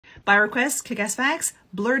By request, Kick-Ass Facts,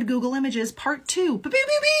 Blurred Google Images Part 2. Pew, pew,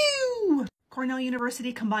 pew, pew! Cornell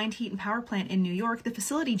University Combined Heat and Power Plant in New York. The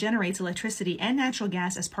facility generates electricity and natural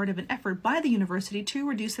gas as part of an effort by the university to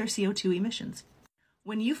reduce their CO2 emissions.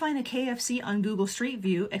 When you find a KFC on Google Street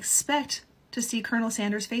View, expect to see Colonel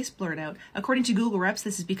Sanders' face blurred out. According to Google reps,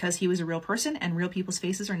 this is because he was a real person and real people's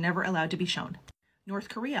faces are never allowed to be shown. North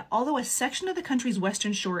Korea. Although a section of the country's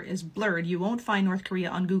western shore is blurred, you won't find North Korea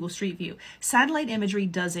on Google Street View. Satellite imagery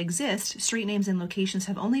does exist. Street names and locations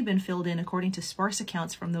have only been filled in according to sparse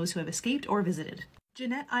accounts from those who have escaped or visited.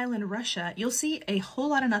 Jeannette Island, Russia. You'll see a whole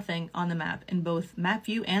lot of nothing on the map in both map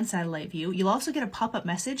view and satellite view. You'll also get a pop-up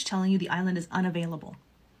message telling you the island is unavailable.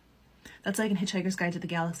 That's like in Hitchhiker's Guide to the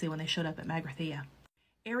Galaxy when they showed up at Magrathea.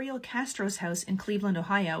 Ariel Castro's house in Cleveland,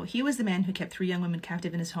 Ohio. He was the man who kept 3 young women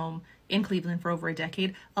captive in his home in Cleveland for over a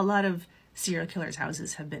decade. A lot of serial killers'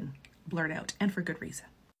 houses have been blurred out, and for good reason.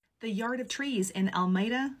 The Yard of Trees in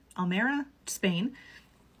Almera, Spain.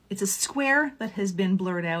 It's a square that has been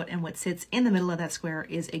blurred out, and what sits in the middle of that square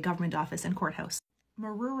is a government office and courthouse.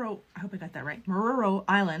 Maruro, I hope I got that right. Maruro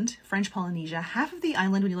Island, French Polynesia. Half of the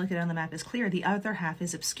island, when you look at it on the map, is clear. The other half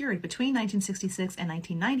is obscured. Between 1966 and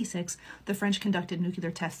 1996, the French conducted nuclear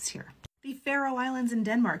tests here. The Faroe Islands in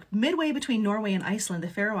Denmark. Midway between Norway and Iceland, the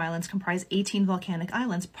Faroe Islands comprise 18 volcanic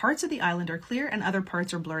islands. Parts of the island are clear and other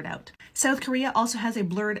parts are blurred out. South Korea also has a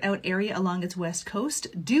blurred out area along its west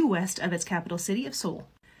coast, due west of its capital city of Seoul.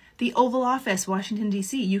 The Oval Office, Washington,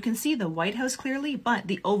 D.C. You can see the White House clearly, but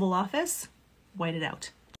the Oval Office, whited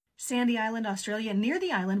out. Sandy Island, Australia. Near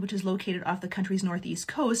the island, which is located off the country's northeast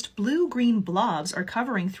coast, blue-green blobs are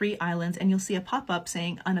covering 3 islands, and you'll see a pop-up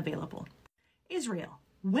saying unavailable. Israel.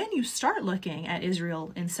 When you start looking at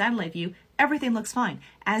Israel in satellite view, everything looks fine.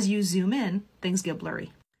 As you zoom in, things get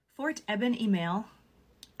blurry. Fort Eben Email.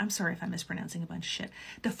 I'm sorry if I'm mispronouncing a bunch of shit.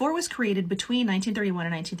 The fort was created between 1931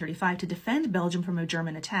 and 1935 to defend Belgium from a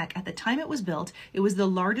German attack. At the time it was built, it was the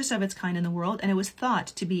largest of its kind in the world, and it was thought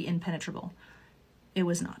to be impenetrable. It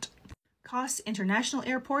was not. Kos International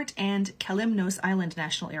Airport and Kalymnos Island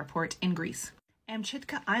National Airport in Greece.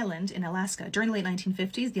 Amchitka Island in Alaska. During the late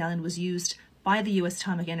 1950s, the island was used by the U.S.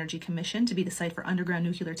 Atomic Energy Commission to be the site for underground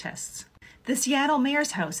nuclear tests. The Seattle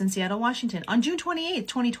Mayor's House in Seattle, Washington. On June 28,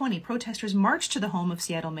 2020, protesters marched to the home of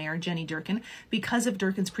Seattle Mayor Jenny Durkan. Because of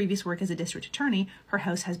Durkan's previous work as a district attorney, her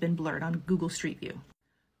house has been blurred on Google Street View.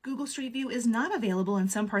 Google Street View is not available in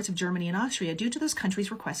some parts of Germany and Austria due to those countries'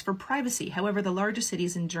 requests for privacy. However, the largest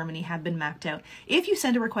cities in Germany have been mapped out. If you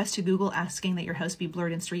send a request to Google asking that your house be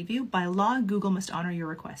blurred in Street View, by law, Google must honor your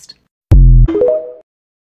request.